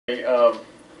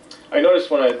I noticed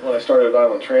when I started at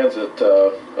Island Transit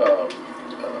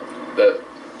that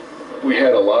we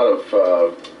had a lot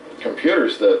of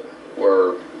computers that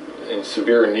were in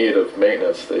severe need of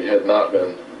maintenance. They had not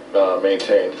been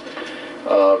maintained.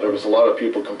 There was a lot of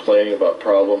people complaining about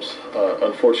problems.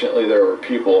 Unfortunately, there were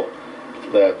people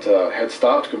that had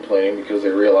stopped complaining because they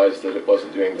realized that it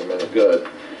wasn't doing them any good.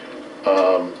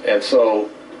 And so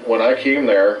when I came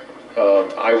there,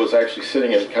 I was actually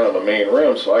sitting in kind of a main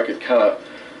room, so I could kind of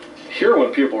hear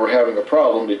when people were having a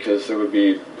problem, because there would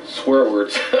be swear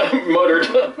words muttered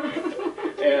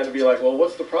and be like, well,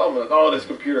 what's the problem? And, oh, this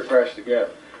computer crashed again.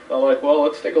 And I'm like, well,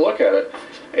 let's take a look at it.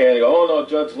 And you go, oh no,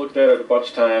 Judge looked at it a bunch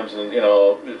of times, and you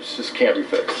know, it just can't be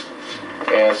fixed.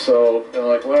 And so I'm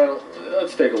like, well,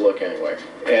 let's take a look anyway.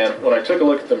 And when I took a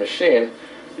look at the machine,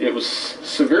 it was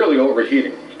severely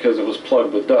overheating because it was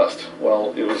plugged with dust.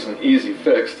 Well, it was an easy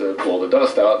fix to pull the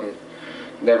dust out, and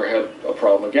never had a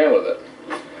problem again with it.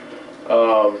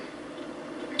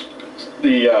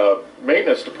 The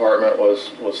maintenance department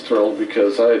was thrilled,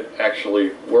 because I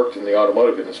actually worked in the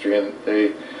automotive industry, and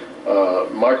they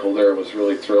Michael there was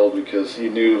really thrilled because he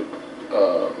knew,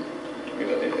 you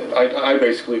know, I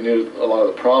basically knew a lot of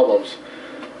the problems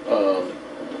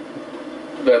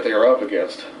that they are up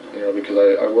against, you know, because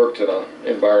I worked in an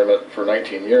environment for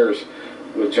 19 years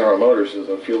with General Motors as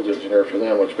a field engineer for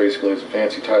them, which basically is a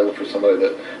fancy title for somebody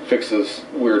that fixes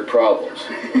weird problems,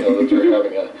 you know, that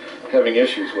they're having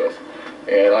issues with.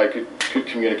 And I could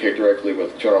communicate directly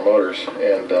with General Motors,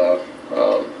 and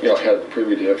you know, had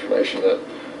privy to information that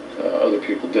other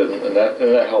people didn't, and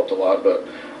that helped a lot. But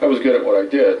I was good at what I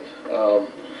did.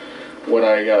 When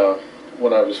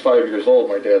I was 5 years old,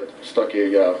 my dad stuck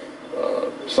a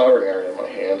soldering iron in my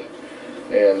hand,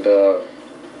 and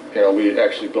you know, we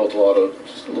actually built a lot of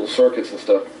little circuits and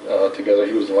stuff together.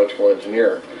 He was an electrical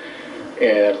engineer,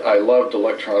 and I loved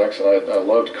electronics, and I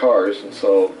loved cars, and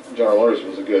so General Motors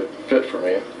was a good fit for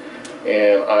me.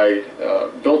 And I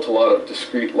built a lot of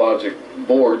discrete logic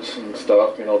boards and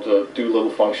stuff, you know, to do little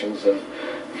functions, and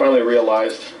finally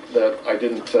realized that I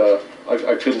couldn't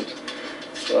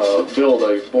build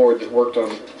a board that worked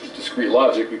on discrete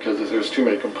logic because there's too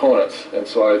many components. And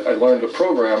so I learned to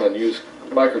program and use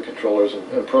microcontrollers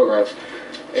and programs.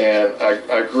 And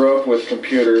I grew up with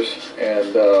computers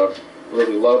and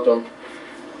really loved them.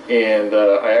 And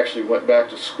I actually went back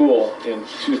to school in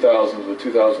 2000 to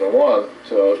 2001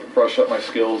 to brush up my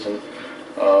skills, and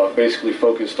basically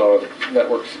focused on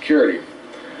network security.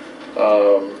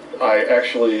 I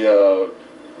actually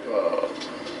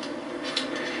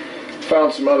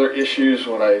found some other issues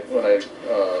when I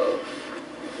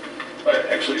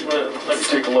actually, let me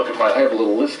take a look at I have a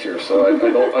little list here, so I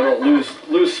don't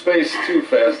lose space too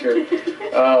fast here.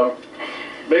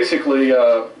 Basically,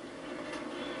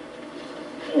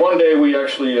 one day we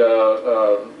actually,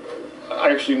 I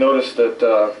actually noticed that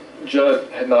Judd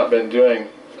had not been doing,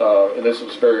 and this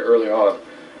was very early on,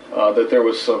 that there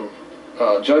was some,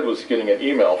 Judd was getting an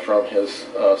email from his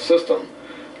system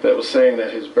that was saying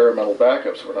that his bare metal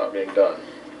backups were not being done.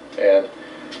 And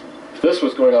this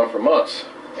was going on for months.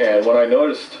 And when I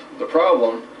noticed the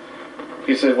problem,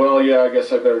 he said, well, yeah, I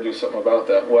guess I better do something about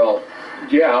that. Well,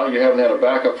 yeah, you haven't had a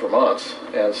backup for months,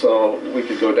 and so we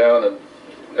could go down and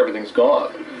everything's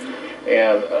gone.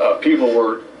 And people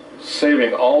were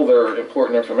saving all their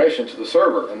important information to the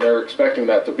server, and they're expecting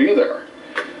that to be there.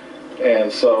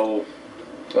 And so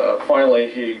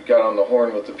finally he got on the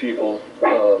horn with the people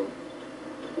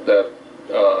that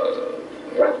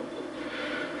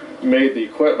made the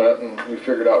equipment, and we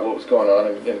figured out what was going on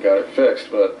and got it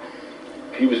fixed. But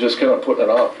he was just kind of putting it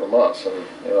off for months, and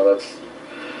you know,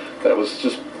 that was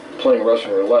just playing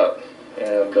Russian roulette.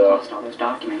 And lost all those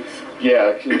documents. Yeah,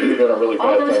 it could have been a really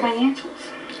bad thing. All those financials.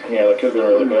 Yeah, that could have been a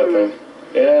really bad thing.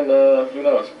 And who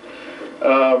knows?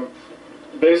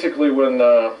 Basically, when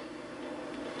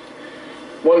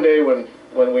one day when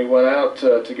we went out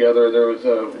together, there was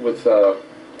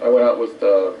I went out with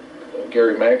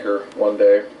Gary Manker one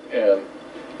day, and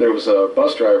there was a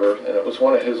bus driver, and it was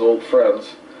one of his old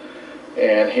friends,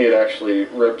 and he had actually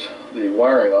ripped the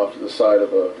wiring off to the side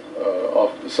of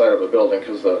a building,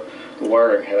 because the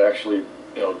wiring had actually,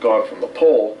 you know, gone from the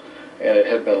pole, and it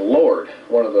had been lowered.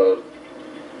 One of the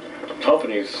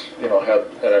companies, you know, had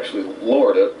actually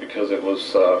lowered it because it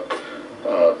was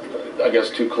I guess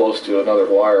too close to another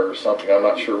wire or something. I'm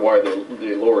not sure why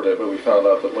they lowered it, but we found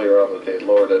out that later on that they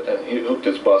lowered it, and he hooked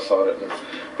his bus on it and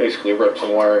basically ripped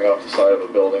some wiring off the side of a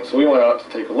building. So we went out to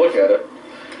take a look at it,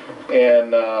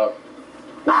 and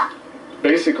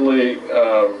basically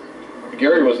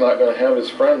Gary was not going to have his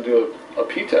friend do a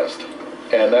P-test,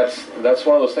 and that's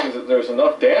one of those things that there's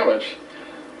enough damage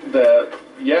that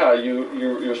yeah,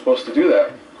 you're supposed to do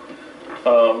that.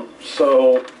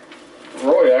 So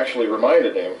Roy actually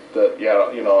reminded him that, yeah,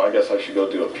 I guess I should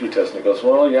go do a P-test. And he goes,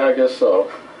 well, yeah, I guess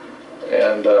so.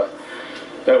 And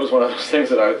that was one of those things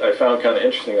that I found kind of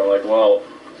interesting. I'm like, well,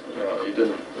 he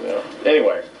didn't,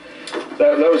 Anyway,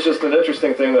 that was just an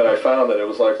interesting thing that I found, that it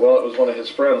was like, well, it was one of his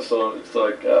friends, so it's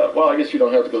like, well, I guess you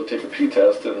don't have to go take a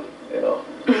P-test, and,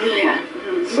 Yeah.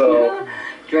 So...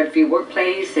 Drug-free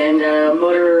workplace and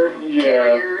motor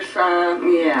carriers,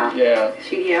 Yeah.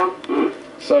 CDL. Mm.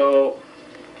 So,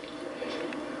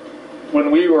 when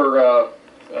we were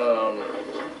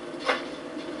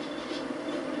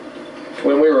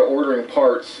ordering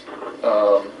parts,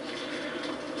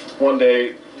 one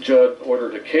day Judd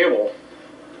ordered a cable,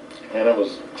 and it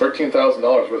was $13,000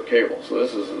 worth of cable. So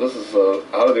this is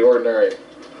out of the ordinary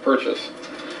purchase.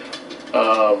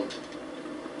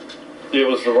 It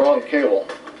was the wrong cable,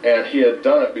 and he had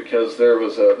done it because there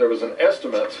was an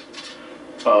estimate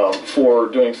for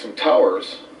doing some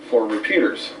towers for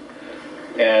repeaters,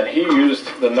 and he used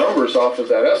the numbers off of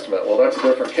that estimate. Well, that's a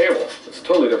different cable. It's a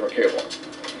totally different cable.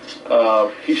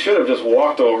 He should have just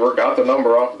walked over, got the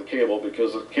number off of the cable,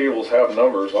 because the cables have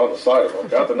numbers on the side of them,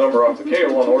 got the number off the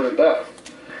cable and ordered that,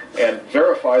 and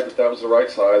verified that that was the right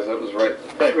size, that was the right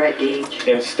thing. Right gauge.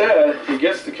 Instead, he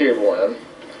gets the cable in.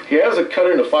 He has it cut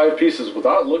into 5 pieces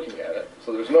without looking at it,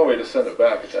 so there's no way to send it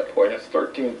back at that point. It's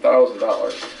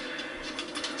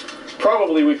 $13,000.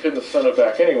 Probably we couldn't have sent it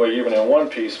back anyway, even in 1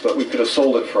 piece, but we could have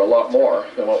sold it for a lot more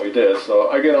than what we did. So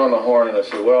I get on the horn and I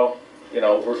say, well,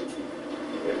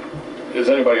 is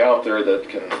anybody out there that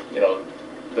can,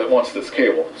 that wants this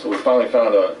cable? So we finally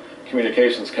found a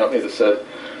communications company that said,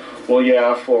 well,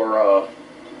 yeah, for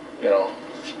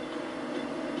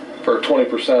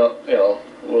 20%,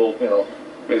 we'll,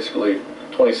 basically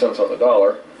 20 cents on the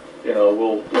dollar,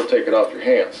 we'll take it off your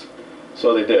hands.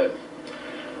 So they did.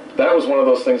 That was one of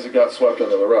those things that got swept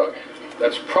under the rug.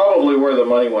 That's probably where the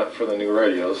money went for the new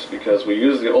radios, because we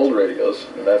use the old radios,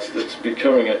 and it's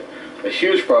becoming a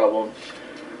huge problem.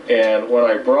 And when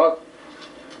I brought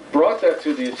that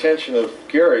to the attention of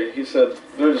Gary, he said,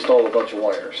 they're just all a bunch of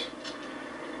whiners.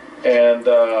 And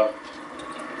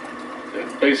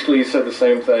basically he said the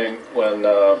same thing when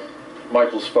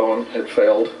Michael's phone had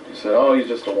failed. He said, oh, he's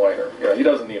just a whiner. He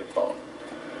doesn't need a phone.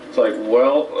 It's like,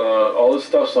 well, all this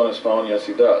stuff's on his phone. Yes,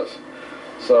 he does.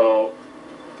 So,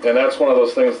 and that's one of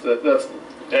those things that's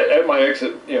at my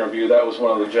exit interview, that was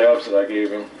one of the jabs that I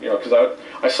gave him, because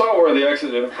I saw where the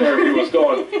exit interview was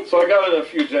going, so I got in a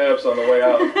few jabs on the way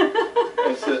out,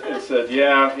 and said,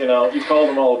 yeah, you called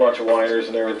them all a bunch of whiners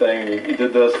and everything, and you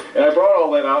did this, and I brought all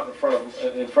that out in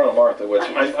front of Martha, which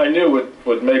I knew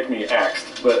would make me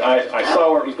axed, but I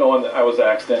saw where it was going. I was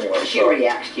axed anyway. She already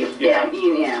axed you. Yeah.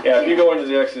 If you go into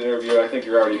the exit interview, I think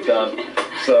you're already done.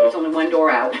 So there's only one door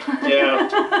out.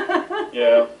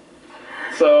 Yeah.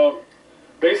 So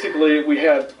basically, we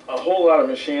had a whole lot of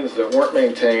machines that weren't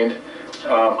maintained.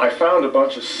 I found a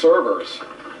bunch of servers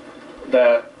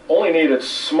that only needed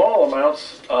small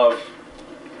amounts of,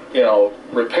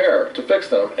 repair to fix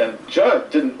them, and Judd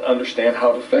didn't understand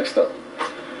how to fix them.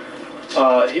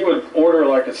 He would order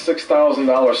like a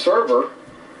 $6,000 server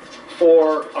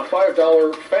for a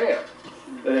 $5 fan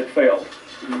that had failed.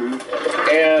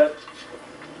 Mm-hmm.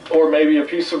 Or maybe a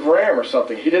piece of RAM or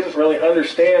something. He didn't really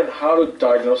understand how to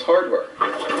diagnose hardware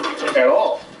at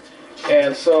all.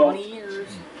 And so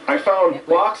I found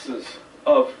boxes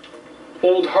of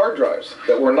old hard drives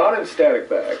that were not in static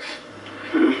bags.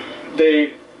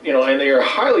 They, and they are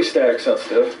highly static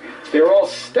sensitive. They were all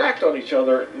stacked on each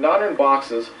other, not in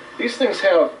boxes. These things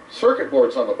have circuit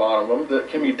boards on the bottom of them that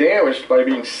can be damaged by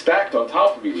being stacked on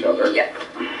top of each other. Yeah.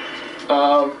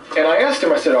 And I asked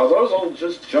him, I said, are those old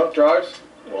just junk drives?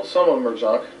 Well, some of them are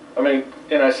junk.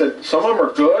 And I said, some of them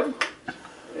are good?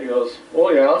 He goes,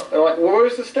 well, yeah. And I'm like, well,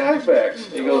 where's the static bags?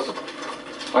 He goes,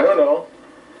 I don't know.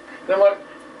 And I'm like,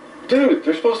 dude,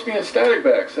 they're supposed to be in static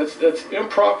bags. That's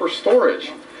improper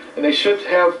storage. And they should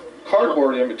have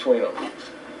cardboard in between them.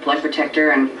 Plug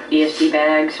protector and ESD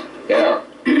bags. Yeah.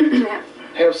 Yeah.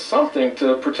 Have something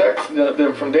to protect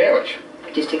them from damage.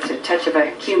 It just takes a touch of a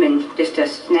human just to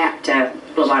snap to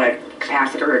blow out a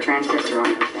capacitor or transistor on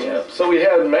everything. Yeah. So we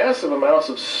had massive amounts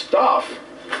of stuff,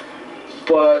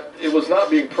 but it was not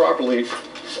being properly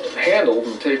handled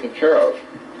and taken care of.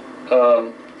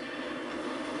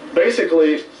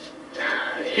 Basically,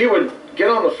 he would get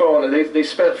on the phone, and they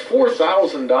spent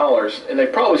 $4,000, and they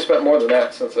probably spent more than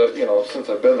that since I've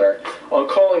been there, on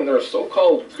calling their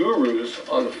so-called gurus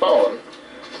on the phone,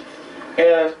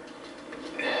 and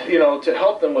to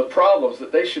help them with problems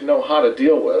that they should know how to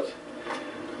deal with.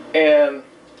 And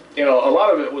a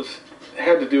lot of it was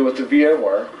had to do with the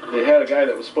VMware. They had a guy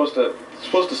that was supposed to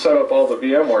set up all the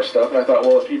VMware stuff, and I thought,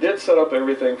 well, if he did set up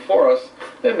everything for us,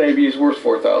 then maybe he's worth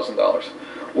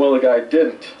 $4,000. Well, the guy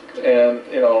didn't, and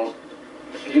you know,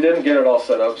 he didn't get it all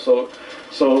set up. So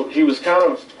he was kind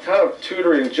of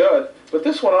tutoring Judd, but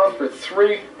this went on for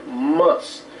 3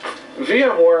 months.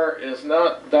 VMware is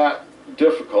not that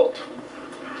difficult.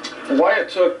 Why it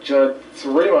took Judd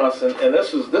 3 months, and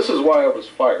this is why I was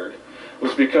fired,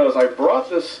 was because I brought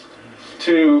this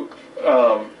to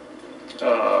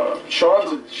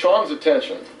Shawn's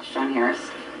attention. Shawn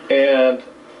Harris. And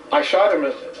I shot him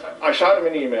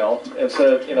an email and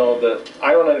said, you know, that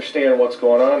I don't understand what's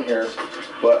going on here,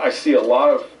 but I see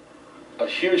a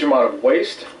huge amount of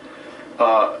waste.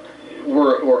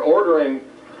 We're ordering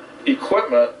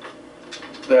equipment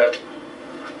that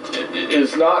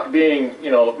is not being,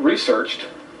 you know, researched.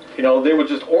 You know, they would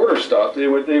just order stuff. They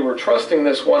were trusting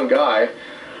this one guy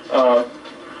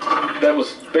that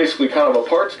was basically kind of a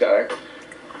parts guy.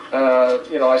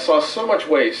 You know, I saw so much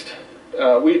waste.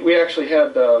 We actually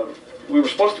had, we were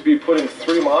supposed to be putting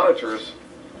 3 monitors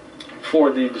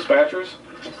for the dispatchers.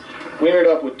 We ended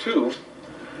up with 2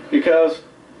 because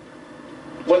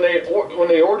when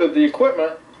they ordered the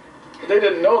equipment, they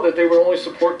didn't know that they would only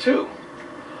support 2.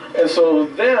 And so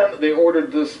then they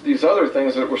ordered these other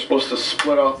things that were supposed to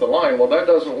split off the line. Well, that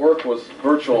doesn't work with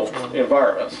virtual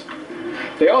environments.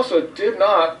 They also did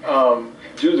not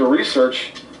do the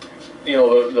research, you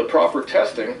know, the proper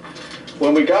testing.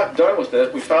 When we got done with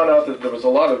it, we found out that there was a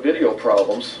lot of video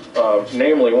problems.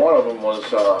 Namely, one of them was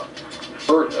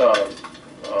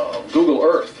Google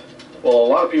Earth. Well, a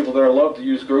lot of people there love to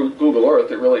use Google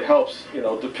Earth. It really helps, you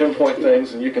know, to pinpoint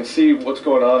things, and you can see what's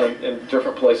going on in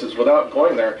different places without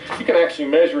going there. You can actually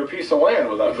measure a piece of land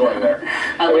without going there.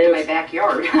 I look at my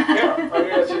backyard. Yeah,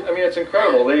 I mean, it's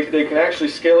incredible. They can actually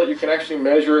scale it. You can actually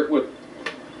measure it with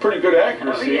pretty good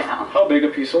accuracy how big a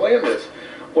piece of land is.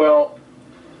 Well,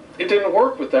 it didn't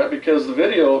work with that because the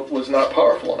video was not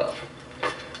powerful enough.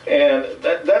 And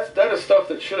that is stuff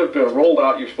that should have been rolled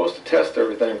out. You're supposed to test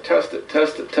everything, test it,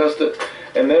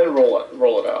 and then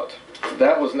roll it out.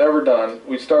 That was never done.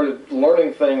 We started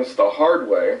learning things the hard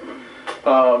way.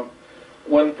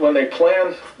 When they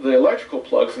planned the electrical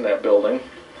plugs in that building,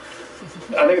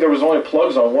 I think there was only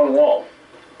plugs on one wall,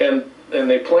 and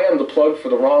they planned the plug for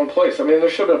the wrong place. I mean, there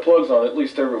should have been plugs on at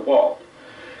least every wall.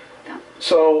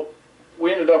 So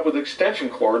we ended up with extension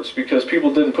cords because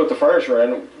people didn't put the furniture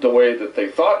in the way that they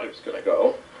thought it was going to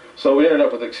go. So we ended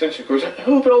up with extension cords.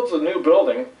 Who builds a new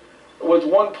building with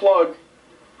one plug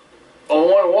on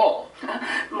one wall?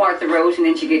 Martha Rose, and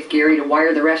then she gets Gary to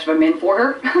wire the rest of them in for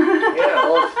her. Yeah,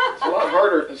 well, it's a lot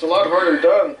harder. It's a lot harder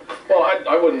done. Well,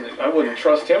 I wouldn't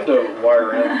trust him to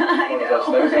wire in one of those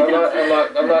things.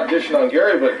 I'm not dishing on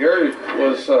Gary, but Gary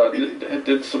was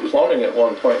did some plumbing at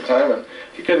one point in time, and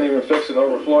he couldn't even fix an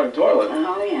overflowing toilet.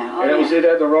 Oh yeah. And it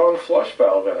had the wrong flush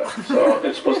valve in it, so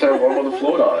it's supposed to have one with a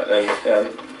fluid on it, and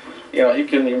you know, he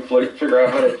couldn't even figure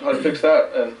out how to fix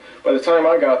that. And by the time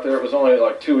I got there, it was only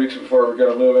like 2 weeks before we were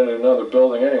going to move into another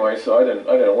building anyway, so I didn't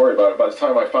worry about it. By the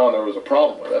time I found there was a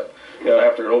problem with it, you know,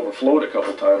 after it overflowed a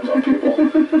couple times on people,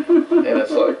 and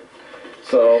it's like,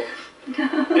 so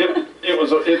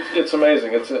it's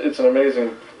amazing. It's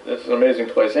an amazing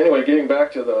place. Anyway, getting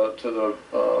back to the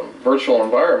virtual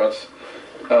environments,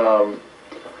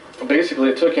 basically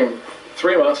it took him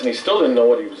 3 months, and he still didn't know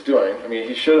what he was doing. I mean,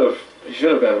 he should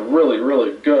have been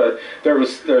really good.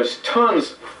 There's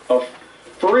tons of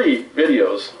free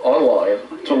videos online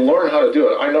to learn how to do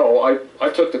it. I know, I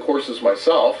took the courses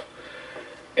myself,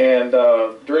 and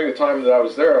during the time that I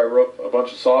was there, I wrote a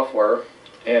bunch of software,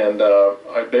 and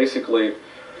I basically,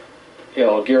 you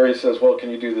know, Gary says, well, can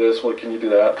you do this? Well, can you do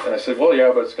that? And I said, well,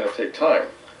 yeah, but it's going to take time.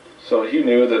 So he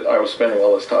knew that I was spending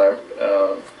all this time.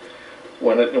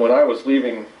 When I was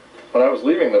leaving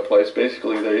the place,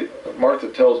 basically, Martha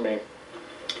tells me,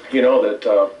 you know, that,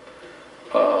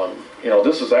 you know,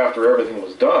 this is after everything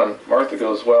was done. Martha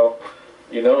goes, well,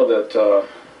 you know that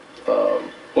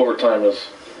overtime is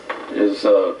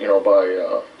you know, by...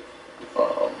 you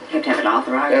have to have it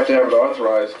authorized. You have to have it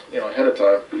authorized, you know, ahead of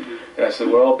time. And I said,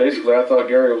 well, basically, I thought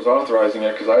Gary was authorizing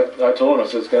it because I told him, I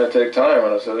said, it's going to take time.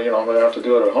 And I said, you know, I'm going to have to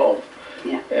do it at home.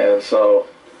 Yeah. And so...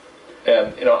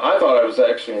 And, you know, I thought I was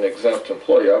actually an exempt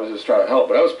employee. I was just trying to help,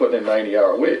 but I was putting in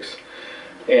 90-hour weeks.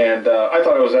 And I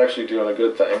thought I was actually doing a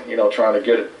good thing, you know, trying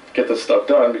to get this stuff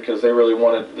done because they really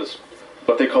wanted this,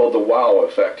 what they called the wow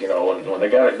effect, you know. When they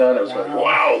got it done, it was like,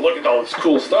 wow, look at all this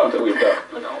cool stuff that we've done.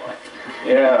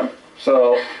 Yeah,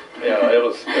 so, yeah, it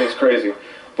was crazy.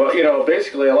 But, you know,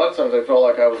 basically a lot of times I felt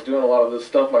like I was doing a lot of this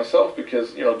stuff myself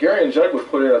because, you know, Gary and Judd would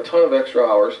put in a ton of extra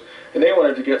hours, and they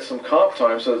wanted to get some comp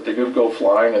time so that they could go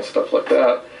flying and stuff like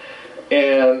that.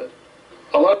 And